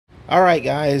All right,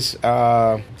 guys.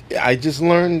 I just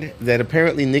learned that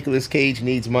apparently Nicolas Cage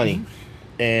needs money,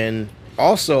 and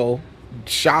also,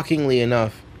 shockingly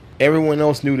enough, everyone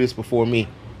else knew this before me.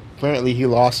 Apparently, he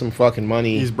lost some fucking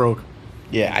money. He's broke.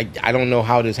 Yeah, I don't know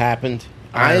how this happened.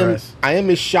 IRS. I am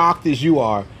as shocked as you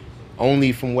are.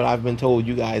 Only from what I've been told,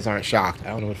 you guys aren't shocked. I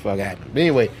don't know what the fuck happened. But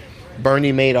anyway,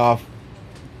 Bernie Madoff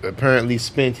apparently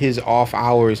spent his off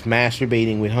hours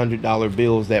masturbating with $100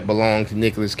 bills that belonged to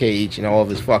Nicolas Cage, and all of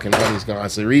his fucking money's gone.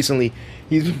 So recently,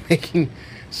 he's been making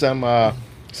some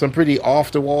pretty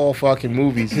off the wall fucking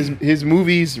movies. His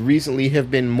movies recently have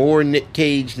been more Nick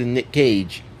Cage than Nick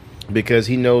Cage because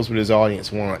he knows what his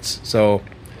audience wants. So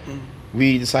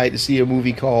we decided to see a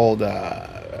movie called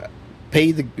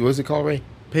what's it called, Ray?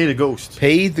 Pay the Ghost.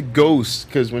 Pay the Ghost,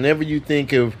 because whenever you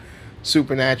think of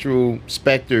supernatural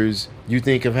specters, you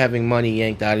think of having money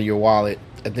yanked out of your wallet.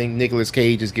 I think Nicolas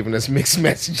Cage is giving us mixed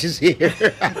messages here.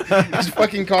 Just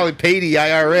fucking call it Pay the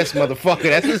IRS, motherfucker.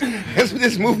 That's what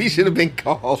this movie should have been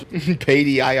called. Pay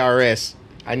the IRS.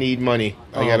 I need money.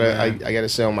 I gotta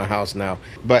sell my house now.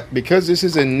 But because this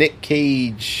is a Nick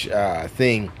Cage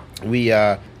thing, we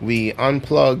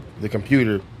unplugged the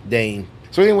computer, Dane.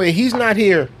 So anyway, he's not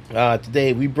here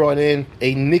today. We brought in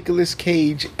a Nicolas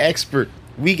Cage expert.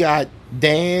 We got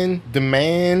Dan, the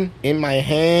man, in my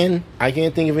hand. I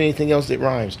can't think of anything else that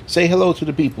rhymes. Say hello to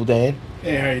the people, Dan.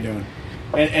 Hey, how you doing?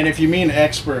 And if you mean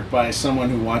expert by someone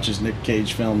who watches Nick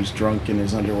Cage films drunk in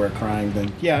his underwear crying,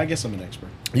 then yeah, I guess I'm an expert.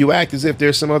 You act as if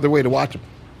there's some other way to watch them.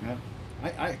 Yeah.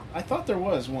 I thought there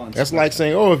was once. That's like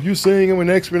saying, oh, if you're saying I'm an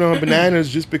expert on bananas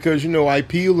just because, I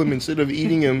peel them instead of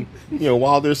eating them,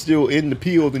 while they're still in the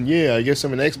peel, then yeah, I guess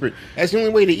I'm an expert. That's the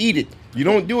only way to eat it. You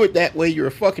don't do it that way, you're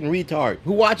a fucking retard.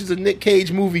 Who watches a Nick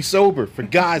Cage movie sober, for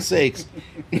God's sakes?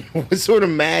 What sort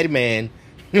of madman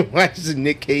watches a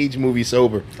Nick Cage movie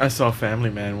sober? I saw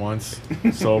Family Man once,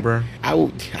 sober. I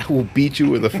will beat you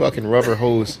with a fucking rubber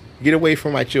hose. Get away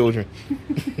from my children.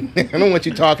 I don't want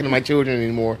you talking to my children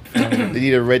anymore. They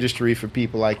need a registry for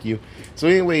people like you. So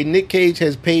anyway, Nick Cage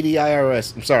has paid the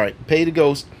IRS. I'm sorry, pay the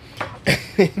ghost.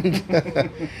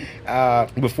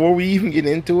 Before we even get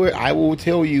into it, I will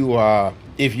tell you,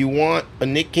 if you want a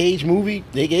Nick Cage movie,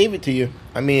 they gave it to you.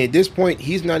 I mean, at this point,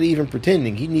 he's not even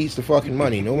pretending. He needs the fucking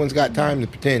money. No one's got time to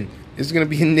pretend. This is going to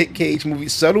be a Nick Cage movie.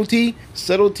 Subtlety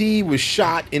was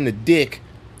shot in the dick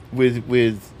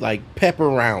with like pepper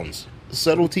rounds.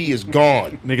 Subtlety is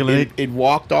gone. It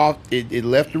walked off. It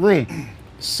left the room.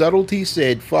 Subtlety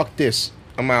said, "Fuck this.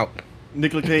 I'm out."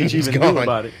 Nicolas Cage even knew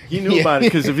about it. He knew about it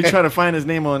because if you try to find his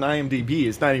name on IMDb,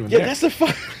 it's not even there. That's the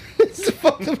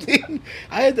fucking thing.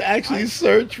 I had to actually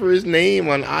search for his name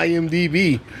on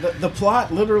IMDb. The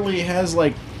plot literally has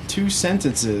like 2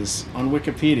 sentences on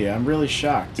Wikipedia. I'm really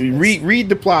shocked. Read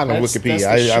the plot on Wikipedia.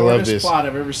 That's the I love this. shortest plot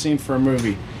I've ever seen for a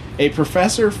movie. A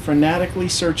professor fanatically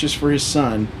searches for his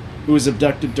son, who was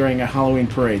abducted during a Halloween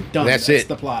parade. Done. That's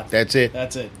the plot. That's it.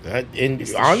 And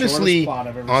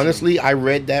honestly, I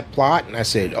read that plot and I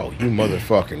said, "Oh, you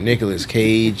motherfucker! Nicolas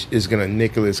Cage is gonna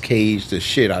Nicolas Cage the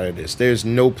shit out of this." There's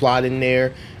no plot in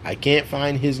there. I can't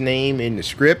find his name in the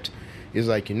script. He's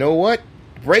like, you know what?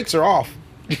 Brakes are off.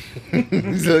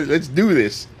 So let's do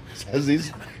this. And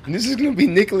this is gonna be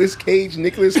Nicolas Caging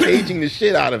the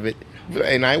shit out of it.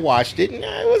 And I watched it, and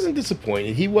I wasn't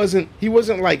disappointed. He wasn't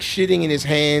like shitting in his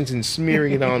hands and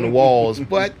smearing it on the walls.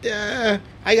 But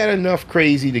I got enough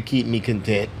crazy to keep me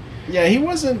content. Yeah, he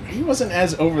wasn't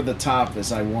as over the top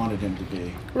as I wanted him to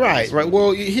be. Right.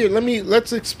 Well, here,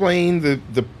 let's explain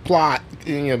the plot.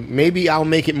 Maybe I'll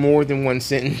make it more than one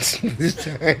sentence this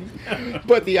time.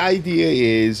 But the idea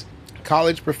is,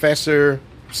 college professor,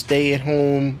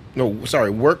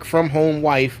 work from home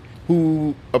wife,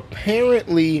 who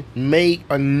apparently make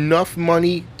enough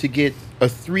money to get a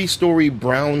 3-story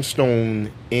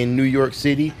brownstone in New York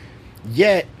City,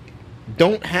 yet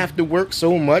don't have to work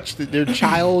so much that their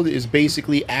child is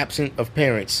basically absent of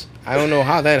parents. I don't know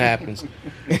how that happens.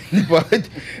 But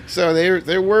so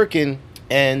they're working,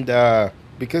 and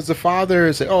because the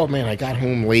father said, "Oh man, I got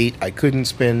home late. I couldn't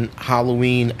spend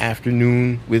Halloween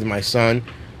afternoon with my son."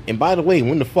 And by the way,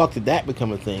 when the fuck did that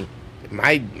become a thing?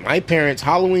 My parents,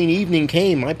 Halloween evening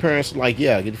came, my parents were like,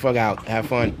 yeah, get the fuck out, have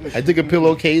fun. I took a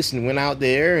pillowcase and went out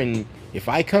there, and if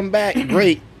I come back,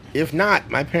 great. If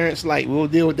not, my parents like, we'll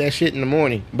deal with that shit in the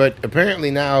morning. But apparently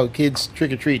now kids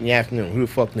trick-or-treat in the afternoon. Who the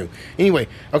fuck knew? Anyway,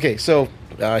 okay, so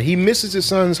he misses his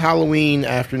son's Halloween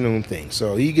afternoon thing.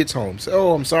 So he gets home.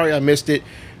 So, I'm sorry I missed it.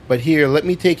 But here, let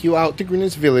me take you out to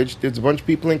Greenwich Village. There's a bunch of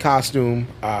people in costume.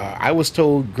 I was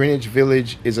told Greenwich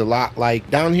Village is a lot like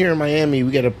down here in Miami.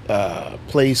 We got a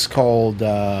place called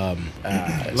Las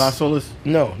Olas.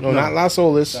 No, not Las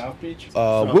Olas. South Beach?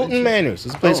 Wilton Beach? Manors.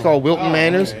 There's a place called Wilton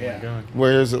Manors, okay, yeah.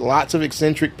 where there's lots of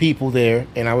eccentric people there.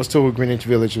 And I was told Greenwich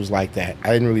Village was like that.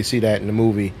 I didn't really see that in the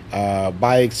movie.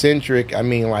 By eccentric, I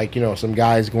mean like, you know, some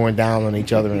guys going down on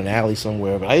each other in an alley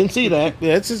somewhere. But I didn't see that.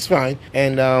 Yeah, it's fine.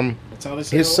 And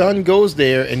his son goes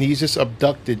there, and he's just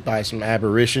abducted by some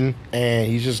apparition, and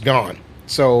he's just gone.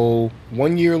 So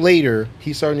 1 year later,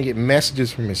 he's starting to get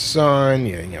messages from his son,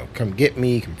 you know, come get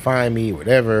me, come find me,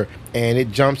 whatever. And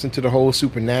it jumps into the whole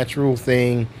supernatural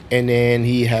thing, and then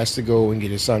he has to go and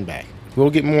get his son back. We'll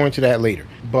get more into that later.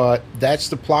 But that's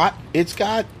the plot. It's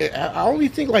got, I only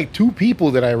think like 2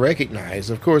 people that I recognize.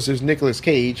 Of course, there's Nicolas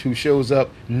Cage, who shows up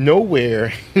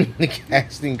nowhere in the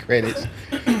casting credits.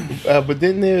 But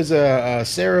then there's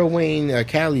Sarah Wayne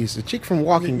Callies, the chick from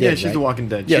Walking Dead. Yeah, she's right? The Walking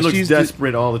Dead. Yeah, she looks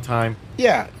desperate all the time.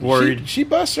 Yeah. Worried. She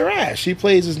busts her ass. She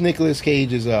plays as Nicolas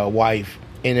Cage's wife,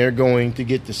 and they're going to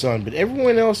get the son. But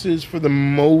everyone else is, for the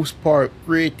most part,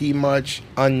 pretty much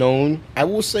unknown. I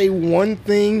will say one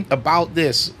thing about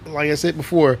this. Like I said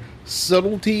before,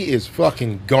 subtlety is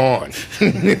fucking gone.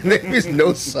 There is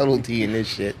no subtlety in this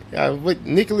shit. But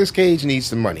Nicolas Cage needs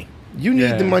the money. You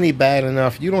need the money bad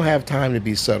enough. You don't have time to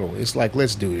be subtle. It's like,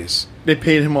 let's do this. They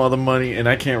paid him all the money, and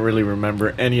I can't really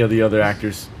remember any of the other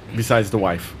actors besides the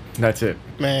wife. That's it.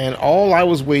 Man, all I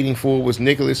was waiting for was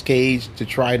Nicolas Cage to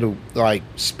try to, like,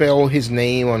 spell his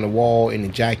name on the wall in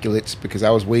ejaculates, because I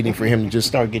was waiting for him to just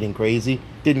start getting crazy.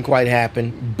 Didn't quite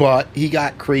happen, but he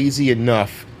got crazy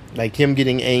enough. Like him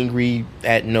getting angry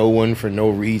at no one for no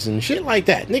reason. Shit like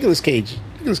that. Nicolas Cage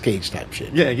type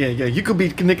shit. Yeah. You could be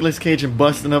Nicolas Cage and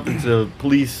busting up into the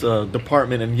police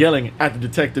department and yelling at the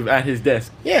detective at his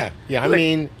desk. Yeah. I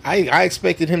mean, I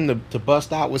expected him to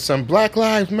bust out with some Black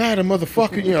Lives Matter,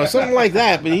 motherfucker, you know, something like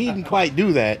that, but he didn't quite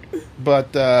do that. But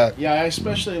yeah, I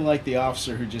especially like the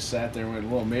officer who just sat there and went,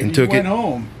 well, maybe he went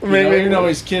home. You know,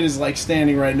 his kid is like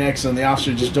standing right next to him. The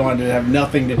officer just wanted to have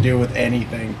nothing to do with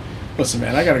anything. Listen,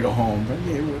 man, I gotta go home. But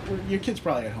your kid's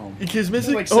probably at home. Your kid's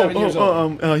missing? He's like 7 years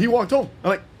old. He walked home.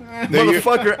 I'm like,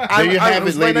 motherfucker, I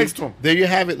was right next to him. There you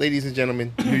have it, ladies and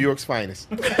gentlemen. New York's finest.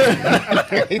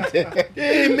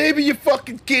 Hey, maybe your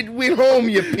fucking kid went home,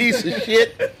 you piece of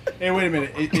shit. Hey, wait a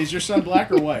minute. Is your son black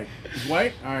or white? He's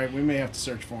white? All right, we may have to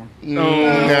search for him. No.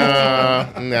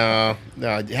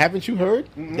 Haven't you heard?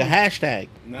 Mm-mm. The hashtag.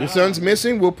 No. Your son's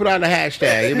missing? We'll put out a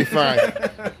hashtag. It'll be fine.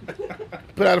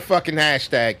 Put out a fucking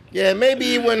hashtag. Yeah, maybe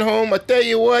he went home. I tell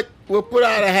you what, we'll put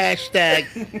out a hashtag.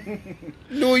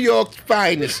 New York's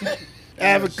finest.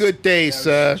 Have a good day,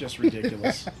 sir. Just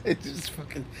ridiculous. It's just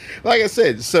fucking, like I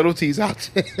said, subtleties out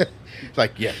there. It's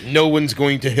like, yeah, no one's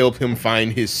going to help him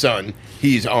find his son.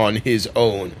 He's on his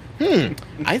own.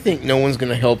 I think no one's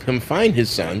going to help him find his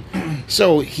son.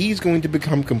 So he's going to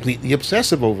become completely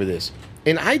obsessive over this.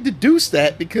 And I deduced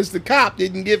that because the cop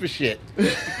didn't give a shit.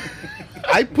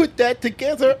 I put that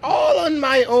together all on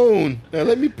my own. Now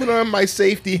let me put on my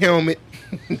safety helmet.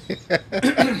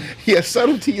 Yeah,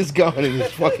 subtlety is gone in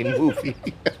this fucking movie.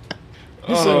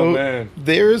 So man,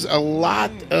 there's a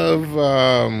lot of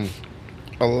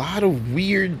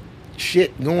weird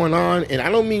shit going on, and I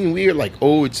don't mean weird like,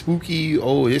 oh, it's spooky,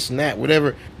 oh, this and that,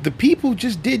 whatever. The people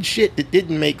just did shit that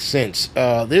didn't make sense.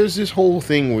 There's this whole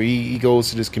thing where he goes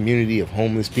to this community of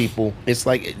homeless people. It's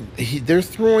like they're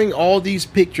throwing all these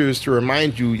pictures to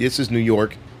remind you this is New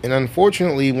York. And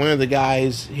unfortunately, one of the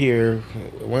guys in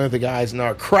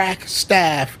our crack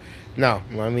staff, no,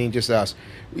 I mean just us,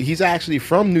 he's actually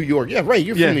from New York. Yeah, right,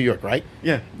 you're from New York, right?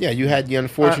 Yeah, you had the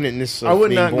unfortunateness of I would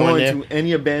being not born go there. into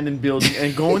any abandoned building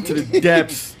and go into the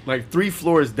depths, like 3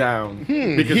 floors down.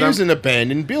 Because here's an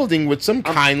abandoned building with some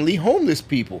kindly homeless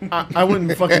people. I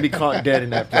wouldn't fucking be caught dead in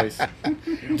that place.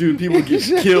 Dude, people get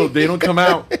killed. They don't come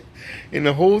out. And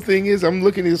the whole thing is, I'm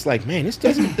looking at this like, man, this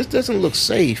doesn't look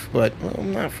safe, but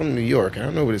I'm not from New York. I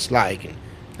don't know what it's like. And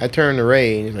I turned to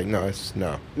Ray, and he's like, no.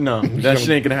 No, that shit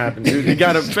ain't gonna happen, dude. You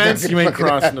got a fence, you ain't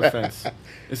crossing the fence.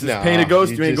 This is Pay the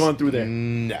Ghost, you ain't going through there.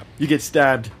 No. You get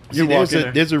stabbed.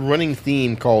 There's a running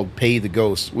theme called Pay the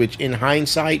Ghost, which in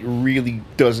hindsight really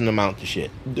doesn't amount to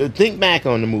shit. Think back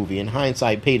on the movie. In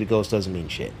hindsight, Pay the Ghost doesn't mean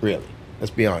shit, really.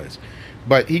 Let's be honest.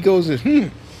 But he goes,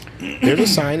 there's a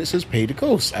sign that says Pay the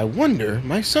Ghost. I wonder,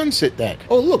 my son said that.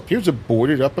 Oh, look, here's a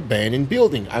boarded up abandoned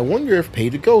building. I wonder if Pay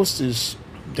the Ghost has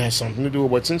something to do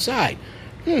with what's inside.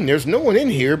 there's no one in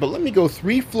here, but let me go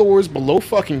 3 floors below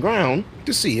fucking ground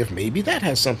to see if maybe that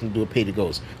has something to do with Pay to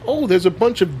Ghost. Oh, there's a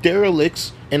bunch of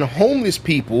derelicts and homeless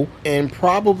people and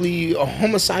probably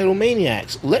homicidal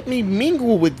maniacs. Let me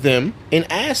mingle with them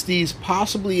and ask these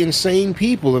possibly insane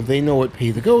people if they know what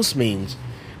Pay the Ghost means.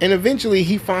 And eventually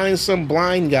he finds some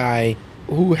blind guy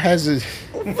who has a...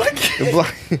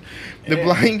 the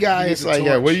blind guy is like,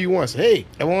 yeah, what do you want? Hey,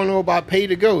 I want to know about Pay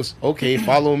the Ghost. Okay,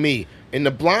 follow me. And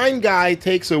the blind guy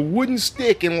takes a wooden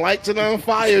stick and lights it on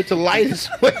fire to light his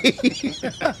way.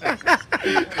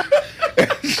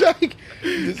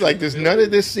 It's like there's none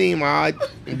of this seem odd.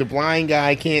 The blind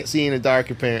guy can't see in the dark,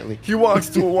 apparently. He walks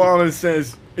to a wall and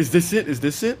says, "Is this it? Is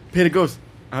this it?" Pay the Ghost.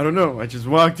 I don't know. I just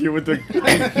walked here with the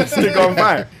stick on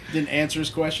fire. Didn't answer his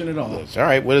question at all. It's all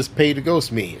right. What does Pay to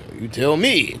Ghost mean? You tell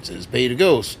me. It says Pay to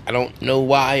Ghost. I don't know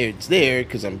why it's there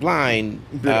because I'm blind.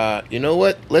 You know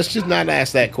what? Let's just not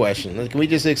ask that question. Can we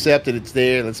just accept that it's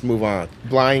there? Let's move on.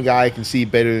 Blind guy can see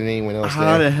better than anyone else.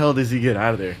 How the hell does he get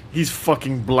out of there? He's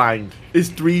fucking blind. It's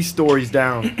 3 stories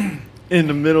down. In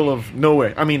the middle of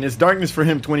nowhere. I mean, it's darkness for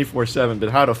him 24/7, but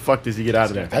how the fuck does he get out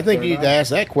of there? I think you need to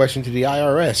ask that question to the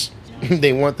IRS.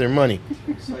 They want their money.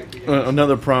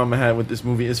 Another problem I had with this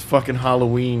movie is fucking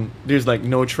Halloween. There's like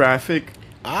no traffic.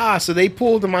 So they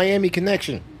pulled the Miami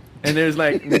connection. And there's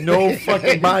like no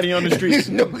fucking body on the streets.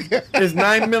 There's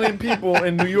 9 million people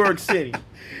in New York City.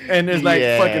 And there's like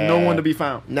fucking no one to be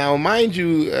found. Now, mind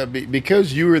you,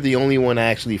 because you were the only one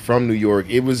actually from New York,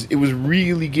 it was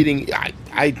really getting...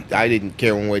 I didn't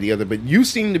care one way or the other, but you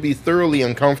seemed to be thoroughly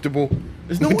uncomfortable.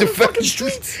 There's no one in fucking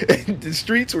streets. The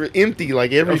streets were empty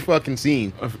like every fucking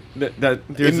scene.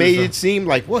 It made it seem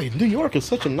like, well, New York is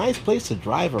such a nice place to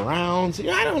drive around. So,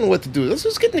 I don't know what to do. Let's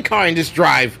just get in the car and just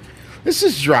drive. Let's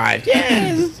just drive.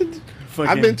 Yeah.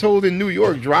 I've been told in New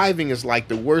York, driving is like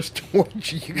the worst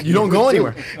torture you don't go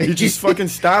anywhere. You just fucking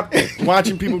stop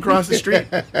watching people cross the street.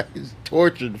 It's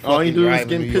tortured. All you do is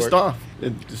getting pissed off.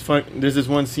 There's this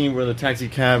one scene where the taxi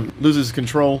cab loses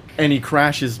control and he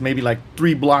crashes maybe like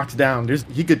 3 blocks down.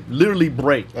 He could literally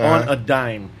brake on a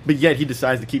dime, but yet he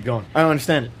decides to keep going. I don't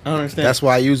understand it. That's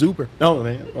why I use Uber. Oh,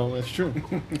 man. Well, that's true.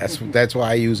 That's why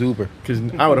I use Uber. Because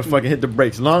I would have fucking hit the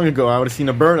brakes long ago. I would have seen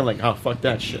a bird and like, oh, fuck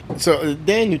that shit. So,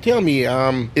 Dan, you tell me,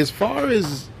 as far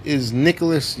as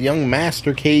Nicolas young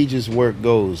Master Cage's work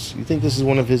goes, you think this is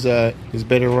one of his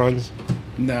better runs?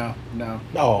 No.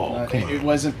 Oh, come on. It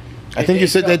wasn't. I think you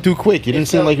said that too quick. You didn't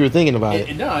seem like you were thinking about it.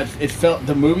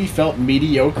 The movie felt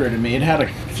mediocre to me. It had a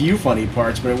few funny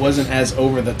parts, but it wasn't as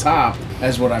over the top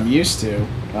as what I'm used to.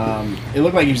 It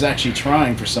looked like he was actually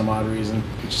trying for some odd reason,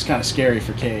 which is kind of scary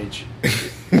for Cage.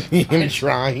 Him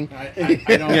trying.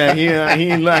 I don't. Yeah, he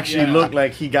actually looked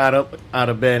like he got up out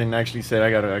of bed and actually said,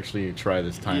 "I got to actually try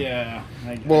this time." Yeah.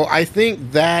 I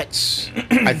think that's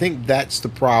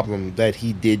the problem, that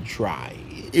he did try.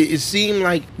 It seemed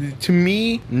like, to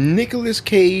me, Nicolas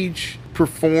Cage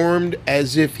performed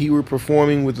as if he were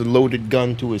performing with a loaded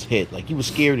gun to his head. Like he was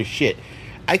scared as shit.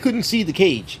 I couldn't see the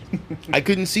cage. I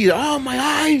couldn't see my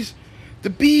eyes. The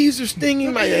bees are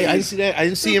stinging my... I didn't see that. I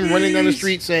didn't see him running down the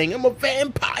street saying, I'm a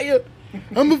vampire.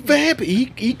 I'm a vampire.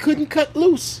 He couldn't cut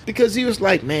loose because he was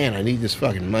like, man, I need this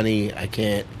fucking money. I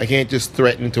can't just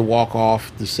threaten to walk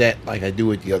off the set like I do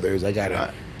with the others.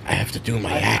 I have to do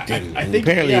my acting. I think,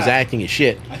 apparently his acting is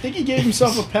shit. I think he gave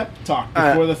himself a pep talk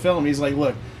before the film. He's like,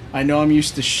 look, I know I'm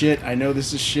used to shit. I know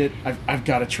this is shit. I've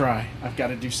got to try. I've got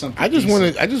to do something. I just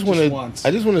want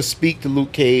to speak to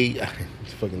Luke Cage.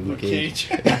 Fucking Luke Cage.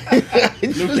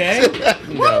 Luke Cage?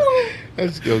 No.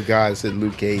 Let's go, God. Said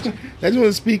Luke Cage. I just want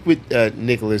to speak with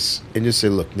Nicholas and just say,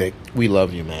 look, Nick, we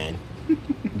love you, man.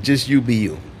 Just you be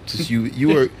you. Just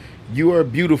you are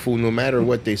beautiful no matter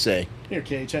what they say. Here,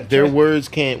 Cage. Their words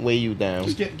can't weigh you down.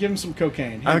 Just give him some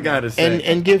cocaine. I gotta say,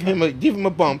 and give him a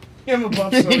bump. Give him a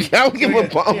bump. I'll give him a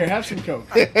bump. Here, have some coke.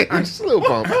 Just a little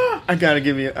bump. I gotta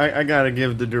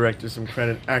give the director some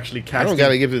credit. Actually, casting. I don't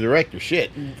gotta give the director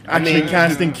shit.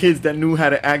 Casting kids that knew how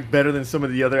to act better than some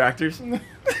of the other actors.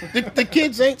 The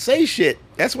kids ain't say shit.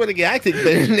 That's why they acted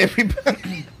better than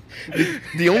everybody.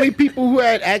 The only people who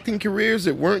had acting careers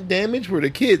that weren't damaged were the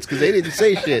kids because they didn't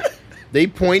say shit. They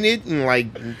pointed and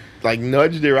like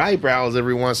nudged their eyebrows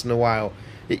every once in a while.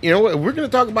 You know what? We're going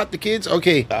to talk about the kids.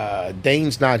 Okay,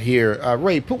 Dane's not here.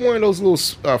 Ray, put one of those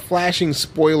little flashing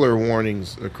spoiler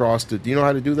warnings across the... Do you know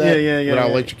how to do that? Yeah.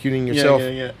 Without electrocuting yourself?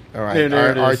 Yeah. All right.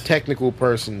 There Our technical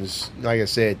person is, like I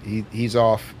said, he's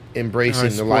off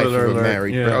embracing the life of a alert,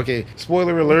 married. yeah. Okay,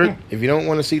 spoiler alert. If you don't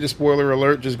want to see the spoiler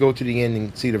alert, just go to the end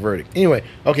and see the verdict. Anyway,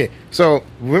 okay. So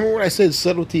remember what I said?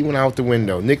 Subtlety went out the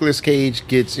window. Nicolas Cage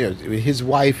gets, his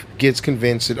wife gets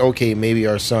convinced that okay, maybe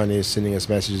our son is sending us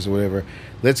messages or whatever.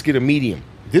 Let's get a medium.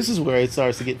 This is where it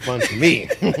starts to get fun for me.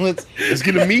 let's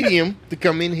get a medium to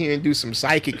come in here and do some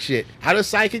psychic shit. How does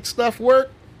psychic stuff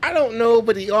work? I don't know,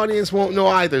 but the audience won't know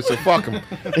either, so fuck them.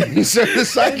 So the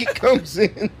psychic comes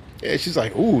in. Yeah, she's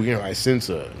like, ooh, I sense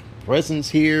a presence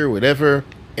here, whatever.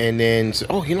 And then,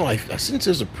 I sense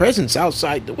there's a presence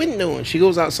outside the window. And she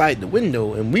goes outside the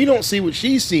window, and we don't see what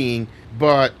she's seeing,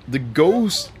 but the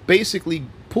ghost basically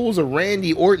pulls a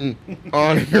Randy Orton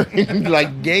on her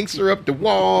and, yanks her up the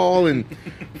wall and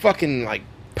fucking,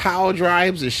 power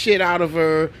drives the shit out of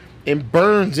her. And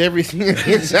burns everything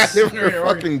inside of her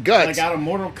fucking guts. Like out of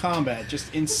Mortal Kombat,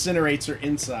 just incinerates her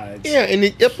insides. Yeah,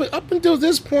 and up until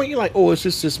this point, you're like, oh, it's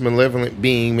just this malevolent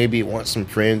being. Maybe it wants some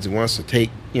friends. It wants to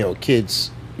take, kids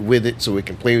with it so it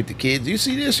can play with the kids. You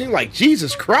see this, and you're like,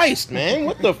 Jesus Christ, man,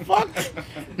 what the fuck?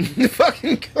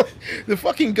 the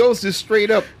fucking ghost just straight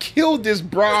up killed this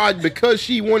broad because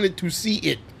she wanted to see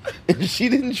it. And she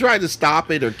didn't try to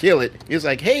stop it or kill it. It's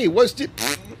like, hey, what's it?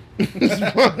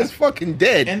 It's fucking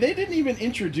dead. And they didn't even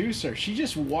introduce her. She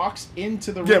just walks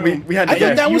into the room. Yeah, we had to I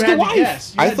thought that was the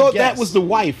wife. I thought that was the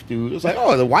wife. wife, dude. It was like,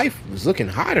 oh, the wife was looking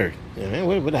hotter. Yeah,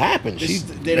 man, what happened?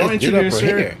 They don't introduce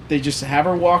her. Hair. They just have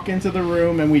her walk into the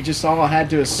room, and we just all had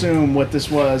to assume what this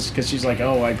was because she's like,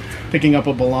 oh, I'm picking up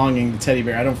a belonging, the teddy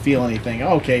bear. I don't feel anything.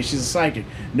 Oh, okay, she's a psychic.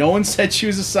 No one said she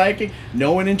was a psychic.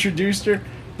 No one introduced her.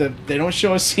 They don't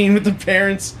show a scene with the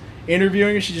parents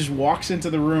interviewing her. She just walks into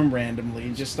the room randomly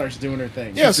and just starts doing her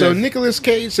thing. Yeah, so Nicolas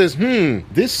Cage says,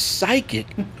 this psychic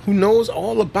who knows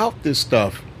all about this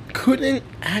stuff couldn't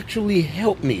actually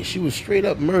help me. She was straight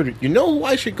up murdered. You know who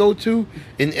I should go to?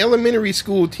 An elementary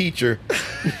school teacher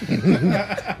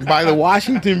by the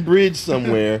Washington Bridge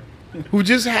somewhere who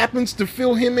just happens to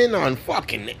fill him in on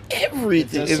fucking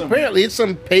everything. Apparently, it's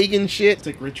some pagan shit.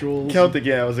 Celtic rituals. Celtic,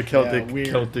 yeah, it was a Celtic. Yeah,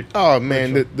 Celtic. Oh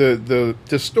man,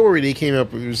 the story they came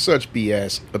up with was such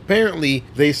BS. Apparently,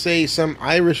 they say some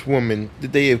Irish woman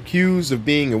that they accused of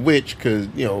being a witch because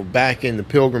back in the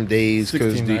Pilgrim days,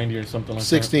 1690 or something like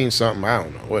 16 something, I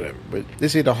don't know, whatever. But they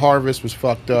say the harvest was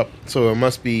fucked up, so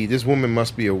this woman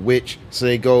must be a witch. So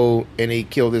they go and they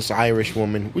kill this Irish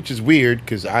woman, which is weird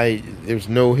because there's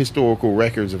no historical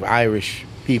records of Irish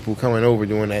people coming over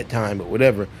during that time, but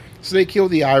whatever. So they kill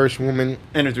the Irish woman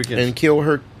and her 3 kids. And kill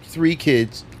her 3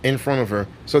 kids in front of her.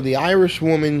 So the Irish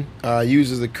woman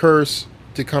uses the curse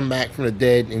to come back from the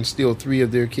dead and steal 3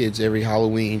 of their kids every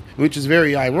Halloween, which is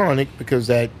very ironic because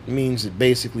that means that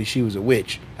basically she was a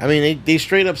witch. I mean, they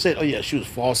straight up said, oh yeah, she was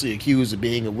falsely accused of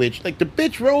being a witch. Like, the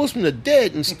bitch rose from the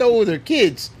dead and stole their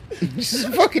kids. She's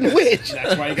a fucking witch.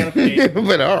 That's why you gotta pay.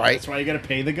 But all right. That's why you gotta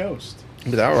pay the ghost.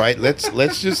 But all right, let's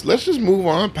just move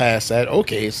on past that.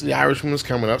 Okay, so the Irishwoman's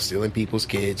coming up, stealing people's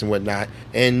kids and whatnot,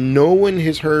 and no one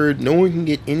can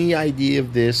get any idea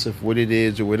of this, of what it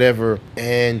is or whatever.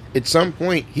 And at some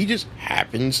point, he just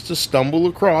happens to stumble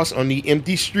across on the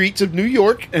empty streets of New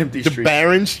York, the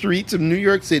barren streets of New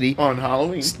York City on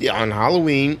Halloween. Yeah, on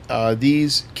Halloween,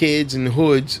 these kids in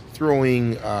hoods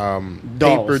throwing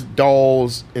paper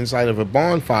dolls inside of a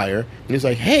bonfire, and he's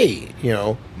like, hey,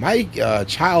 my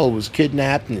child was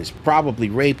kidnapped and is probably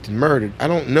raped and murdered. I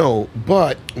don't know,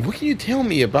 but what can you tell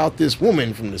me about this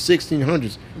woman from the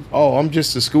 1600s? Oh, I'm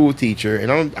just a school teacher,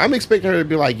 and I'm expecting her to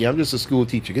be like, yeah, I'm just a school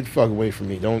teacher. Get the fuck away from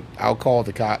me. I'll call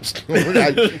the cops.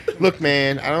 Look,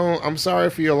 man, I'm sorry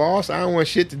for your loss. I don't want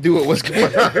shit to do with what's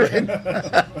going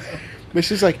on. But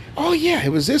she's like, oh yeah, it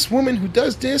was this woman who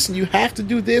does this, and you have to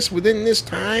do this within this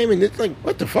time, and it's like,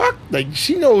 what the fuck? Like,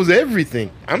 she knows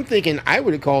everything. I'm thinking I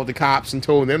would have called the cops and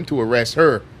told them to arrest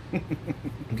her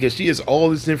because she has all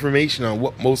this information on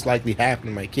what most likely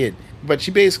happened to my kid. But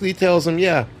she basically tells him,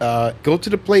 go to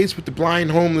the place with the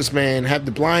blind homeless man, have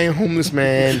the blind homeless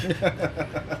man.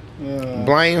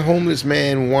 Blind homeless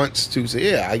man wants to say,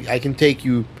 yeah, I can take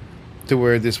you to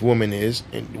where this woman is.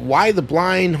 And why the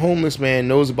blind homeless man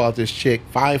knows about this chick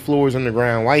 5 floors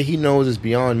underground, why he knows is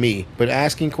beyond me. But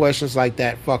asking questions like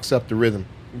that fucks up the rhythm.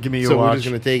 Give me your watch. So we're just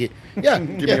gonna take it. Yeah,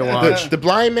 give me a watch. The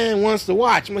blind man wants to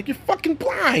watch. I'm like, you're fucking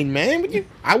blind, man.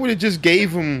 I would have just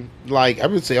gave him, I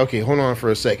would say, okay, hold on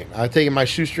for a second. I've taken my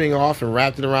shoestring off and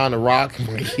wrapped it around the rock. I'm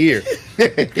like, here,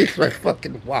 here's my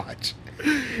fucking watch.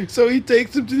 So he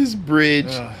takes him to this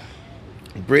bridge.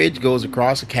 Bridge goes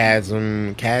across a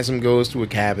chasm. Chasm goes to a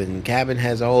cabin. Cabin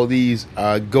has all these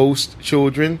ghost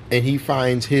children, and he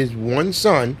finds his one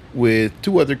son with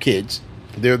 2 other kids.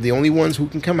 they're the only ones who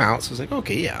can come out. So it's like,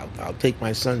 okay, yeah, I'll take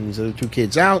my son and these other two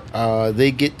kids out.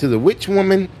 They get to the witch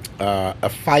woman. A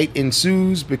fight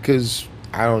ensues because,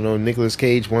 I don't know, Nicolas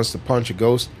Cage wants to punch a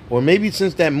ghost. Or maybe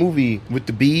since that movie with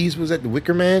the bees, was that The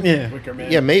Wicker Man? Yeah. Wicker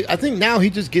Man. Yeah, maybe. I think now he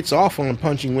just gets off on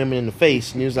punching women in the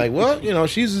face. And he was like, well, you know,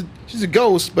 she's a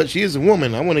ghost, but she is a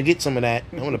woman. I want to get some of that.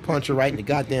 I want to punch her right in the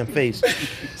goddamn face.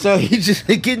 So he just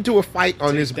get into a fight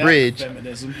on this That bridge.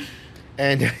 Feminism.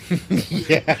 And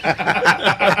yeah.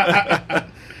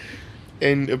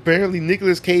 And apparently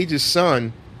Nicolas Cage's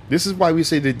son, this is why we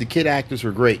say that the kid actors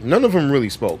were great. None of them really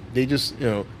spoke. They just, you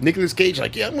know, Nicolas Cage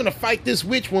like, yeah, I'm going to fight this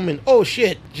witch woman. Oh,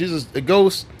 shit. She's a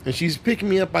ghost, and she's picking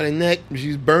me up by the neck.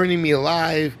 She's burning me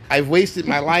alive. I've wasted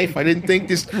my life. I didn't think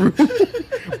this through.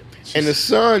 And the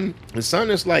son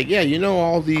is like, yeah, you know,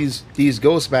 all these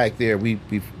ghosts back there, we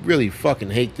really fucking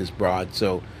hate this broad.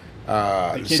 So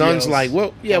the kid son's yells, like,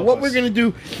 well, yeah, "Help what us." we're going to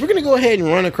do, we're going to go ahead and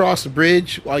run across the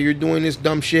bridge while you're doing this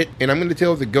dumb shit. And I'm going to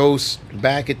tell the ghosts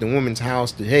back at the woman's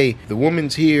house that, hey, the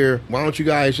woman's here. Why don't you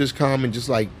guys just come and just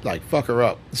like fuck her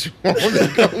up?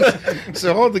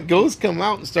 So all the ghosts come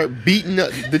out and start beating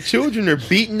up. The children are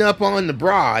beating up on the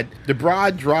broad. The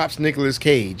broad drops Nicolas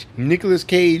Cage. Nicolas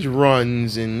Cage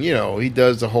runs and, you know, he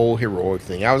does the whole heroic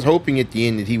thing. I was hoping at the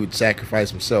end that he would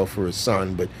sacrifice himself for his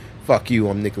son, but fuck you,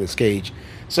 I'm Nicolas Cage.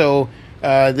 So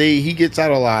he gets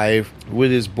out alive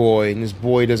with his boy, and his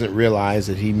boy doesn't realize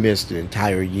that he missed an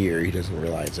entire year. He doesn't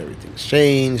realize everything's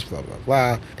changed, blah, blah,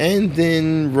 blah. And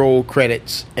then roll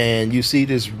credits, and you see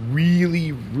this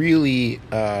really, really,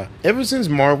 ever since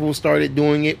Marvel started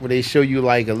doing it, where they show you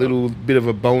like a little bit of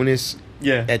a bonus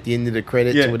Yeah. at the end of the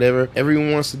credits or whatever.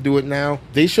 Everyone wants to do it now.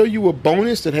 They show you a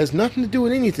bonus that has nothing to do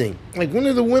with anything. Like one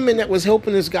of the women that was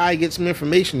helping this guy get some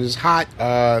information, this hot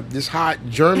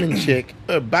German chick.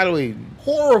 By the way,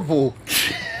 horrible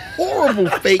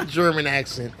fake German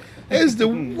accent. That is the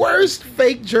worst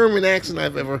fake German accent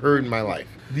I've ever heard in my life.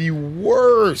 The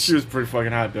worst. She was pretty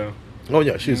fucking hot though. Oh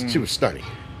yeah, she was stunning.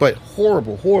 But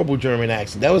horrible German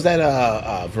accent. That was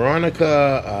that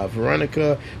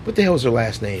Veronica. What the hell was her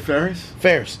last name?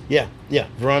 Ferris? Yeah.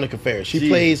 Veronica Ferris. She Jeez.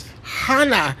 plays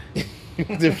Hannah,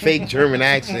 the fake German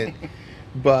accent.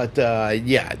 But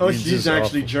yeah. Oh, it's she's just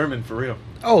actually awful. German for real.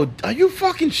 Oh, are you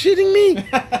fucking shitting me?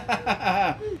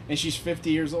 And she's 50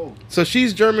 years old. So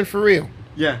she's German for real.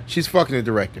 Yeah. She's fucking the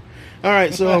director. All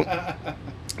right, so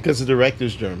because the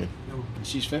director's German.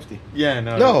 She's 50. Yeah,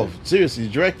 no. No, seriously,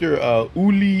 the director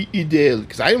Uli Edel.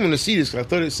 Because I didn't want to see this because I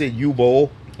thought it said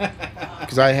U-Bowl.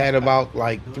 Because I had about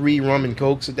like 3 rum and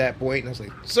cokes at that point, and I was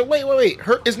like, so wait.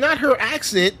 It's not her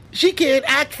accent. She can't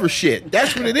act for shit.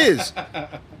 That's what it is.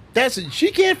 She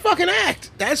can't fucking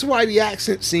act. That's why the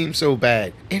accent seems so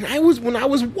bad. And when I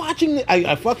was watching it,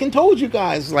 I fucking told you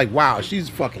guys, like, wow, she's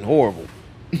fucking horrible.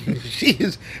 she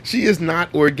is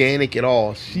not organic at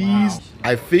all.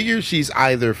 I figure she's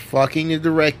either fucking the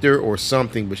director or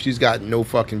something, but she's got no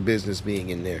fucking business being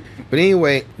in there. But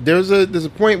anyway, there's a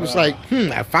point where it's like,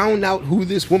 I found out who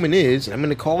this woman is, and I'm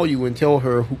gonna call you and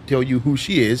tell you who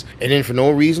she is, and then for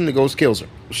no reason the ghost kills her.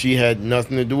 She had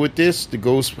nothing to do with this. The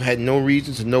ghost had no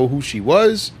reason to know who she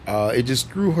was. It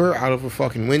just threw her out of a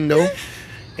fucking window.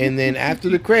 And then after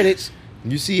the credits,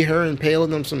 you see her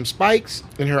impaling on some spikes,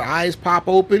 and her eyes pop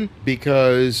open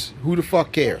because who the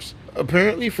fuck cares?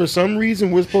 Apparently, for some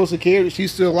reason, we're supposed to care that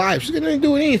she's still alive. She's gonna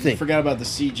do anything. Forgot about the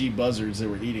CG buzzards that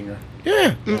were eating her.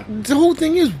 Yeah. The whole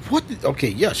thing is, okay,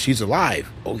 yeah, she's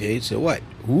alive. Okay, so what?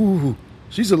 Ooh,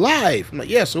 she's alive. I'm like,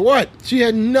 yeah, so what? She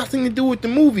had nothing to do with the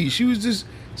movie. She was just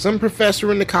some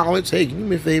professor in the college. Hey, can you do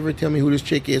me a favor? Tell me who this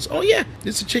chick is. Oh, yeah,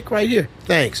 this is a chick right here.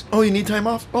 Thanks. Oh, you need time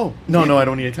off? Oh, no, I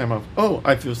don't need any time off. Oh,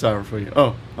 I feel sorry for you.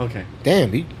 Oh, okay.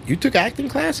 Damn, you took acting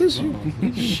classes?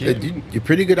 Shit. You're a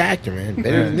pretty good actor, man.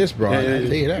 Better than this, bro. I'll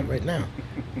tell you that right now.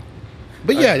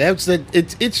 But yeah,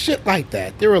 it's shit like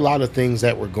that. There were a lot of things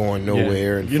that were going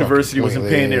nowhere. And University wasn't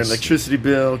paying their pointless. electricity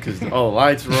bill because all the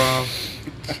lights were off.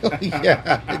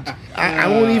 Yeah, I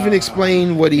won't even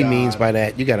explain what he means by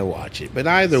that. You got to watch it. But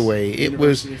either way, it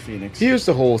was. University of Phoenix. Here's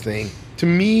the whole thing. To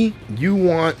me, you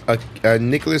want a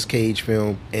Nicolas Cage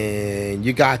film, and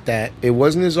you got that. It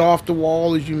wasn't as off the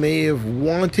wall as you may have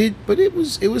wanted, but it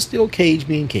was still Cage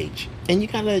being Cage, and you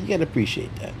gotta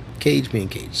appreciate that. Cage being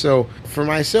Cage. So for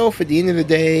myself, at the end of the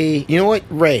day, you know what,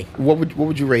 Ray? What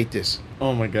would you rate this?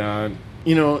 Oh my god.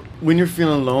 You know, when you're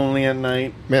feeling lonely at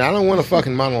night Man, I don't want a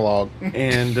fucking monologue.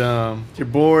 and you're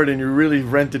bored and you really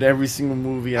rented every single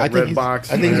movie at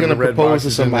Redbox. I think he's gonna propose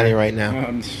to somebody right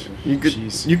now. You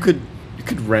could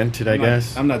rent it, I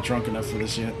guess. I'm not drunk enough for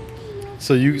this yet.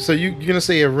 So you're gonna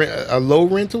say a low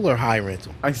rental or high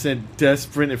rental? I said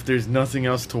desperate if there's nothing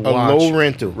else to A watch. low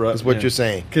rental is what you're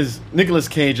saying. Because Nicolas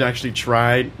Cage actually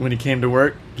tried when he came to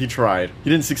work. He tried.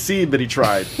 He didn't succeed, but he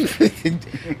tried.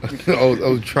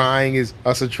 Trying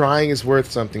is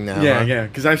worth something now. Yeah, huh? yeah.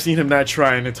 Because I've seen him not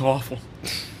try, and it's awful.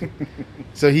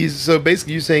 So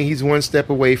basically you're saying he's one step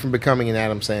away from becoming an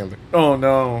Adam Sandler. Oh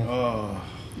no. Oh.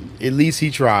 At least he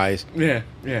tries. Yeah,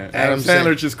 yeah. Adam Adam Sandler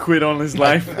Sand- just quit on his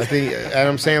life. I think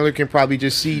Adam Sandler can probably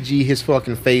just CG his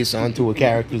fucking face onto a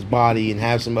character's body and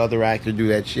have some other actor do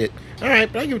that shit. All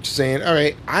right, but I get what you're saying. All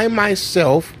right, I am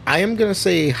going to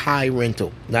say a high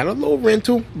rental. Not a low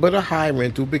rental, but a high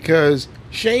rental because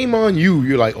shame on you.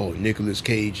 You're like, oh, Nicolas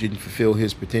Cage didn't fulfill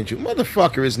his potential.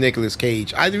 Motherfucker is Nicolas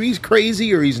Cage. Either he's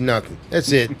crazy or he's nothing.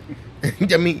 That's it.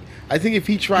 I mean, I think if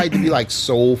he tried to be like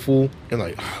soulful and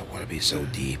like, oh, I want to be so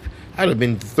deep, I'd have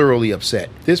been thoroughly upset.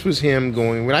 This was him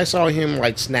going, when I saw him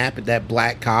like snap at that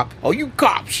black cop, oh, you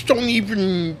cops don't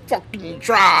even fucking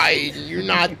try. You're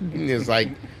not, it's like,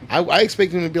 I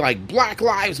expected him to be like, Black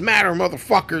Lives Matter,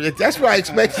 motherfucker. That's what I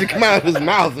expected to come out of his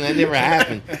mouth, and that never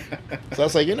happened. So I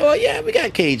was like, you know what? Yeah, we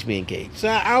got Cage being Cage. So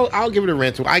I'll give it a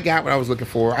rental. I got what I was looking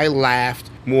for. I laughed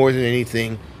more than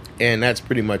anything, and that's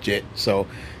pretty much it. So,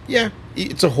 yeah,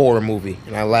 it's a horror movie,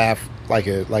 and I laugh like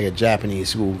a Japanese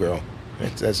schoolgirl.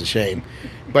 That's a shame.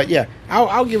 But yeah,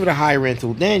 I'll give it a high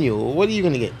rental. Daniel, what are you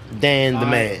going to get? Dan the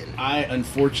man. I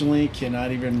unfortunately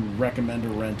cannot even recommend a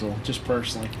rental, just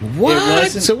personally. What?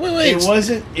 So wait.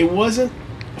 It wasn't.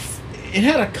 It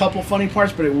had a couple funny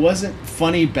parts, but it wasn't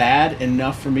funny bad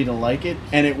enough for me to like it,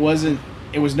 and it was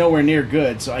nowhere near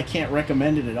good, so I can't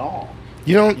recommend it at all.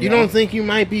 You don't think you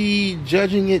might be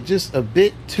judging it just a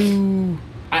bit too?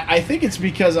 I think it's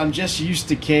because I'm just used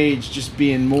to Cage just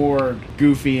being more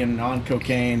goofy and on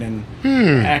cocaine and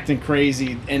acting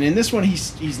crazy. And in this one,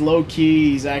 he's low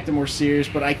key. He's acting more serious.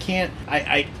 But I can't.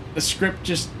 The script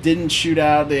just didn't shoot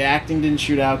out. The acting didn't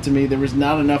shoot out to me. There was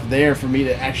not enough there for me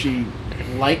to actually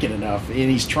like it enough. And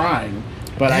he's trying,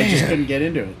 but I just couldn't get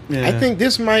into it. Yeah.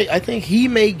 I think he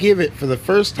may give it for the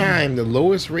first time the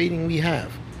lowest rating we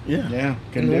have. Yeah. Yeah,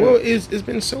 And couldn't well, do it. it's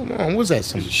been so long. What was that?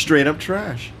 Some Straight up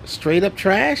trash. straight up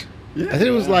trash? Yeah. I think it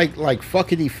was like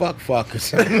fuckity fuck or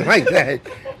something like that.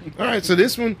 All right, so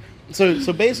this one,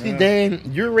 so basically, Dan,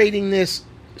 you're rating this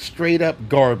straight up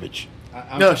garbage.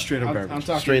 No, straight up garbage. I'm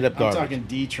talking, Straight up garbage. I'm talking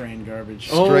D-Train garbage.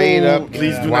 Straight up.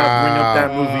 Please do Wow. not bring up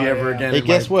that movie ever Yeah. again. Hey, in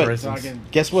guess my what? presence.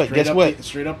 Guess what? Straight Guess up what?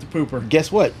 Straight up the pooper.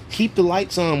 Guess what? Keep the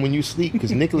lights on when you sleep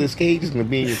because Nicolas Cage is gonna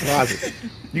be in your closet.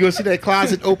 You're gonna see that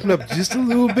closet open up just a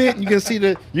little bit. And you're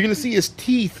gonna see his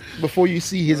teeth before you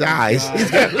see his eyes.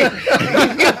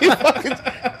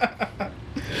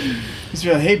 He's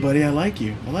like, hey buddy, I like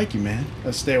you, man.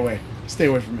 Stay away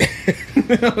from me.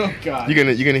 Oh God. You're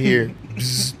gonna hear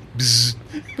bzz, bzz.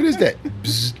 What is that?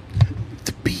 Bzz.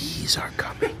 The bees are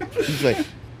coming. He's like,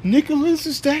 Nicholas,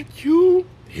 is that you?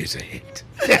 Here's a hit.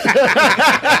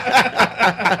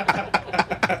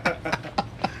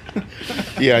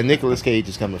 Yeah, Nicolas Cage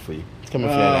is coming for you. It's coming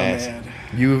for that ass. Man.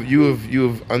 You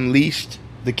have unleashed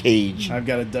the cage. I've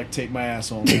got to duct tape my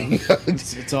asshole now.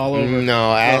 it's all over.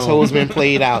 No, asshole's been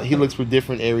played out. He looks for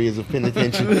different areas of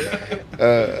penitentiary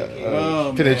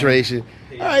penetration.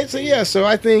 All right, so yeah, so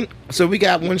I think we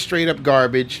got one straight up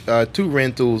garbage, 2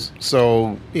 rentals.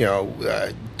 So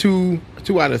two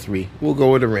out of 3. We'll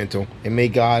go with a rental, and may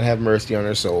God have mercy on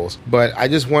their souls. But I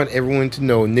just want everyone to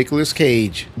know, Nicolas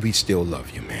Cage, we still love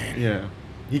you, man. Yeah.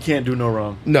 He can't do no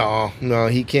wrong. No,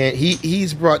 he can't.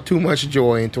 He's brought too much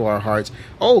joy into our hearts.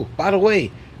 Oh, by the way,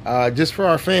 just for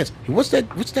our fans, what's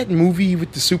that movie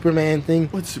with the Superman thing?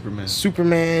 What's Superman?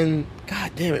 Superman.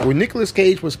 God damn it! Where Nicolas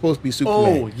Cage was supposed to be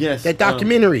Superman. Oh, yes. That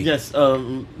documentary. Yes,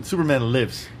 Superman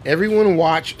Lives. Everyone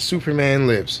watch Superman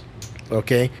Lives.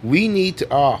 Okay, we need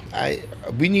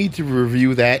to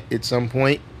review that at some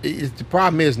point. The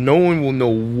problem is no one will know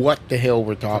what the hell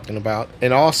we're talking about.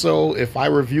 And also, if I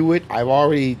review it, I've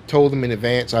already told them in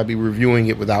advance I'd be reviewing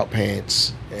it without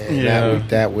pants, and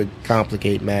that would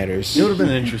complicate matters. It would have been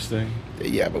interesting.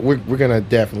 Yeah, but we're gonna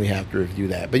definitely have to review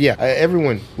that. But yeah,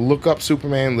 everyone look up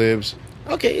Superman Lives.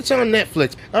 Okay, it's on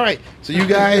Netflix. All right, so you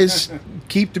guys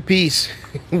keep the peace.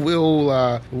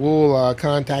 We'll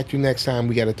contact you next time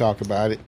we got to talk about it.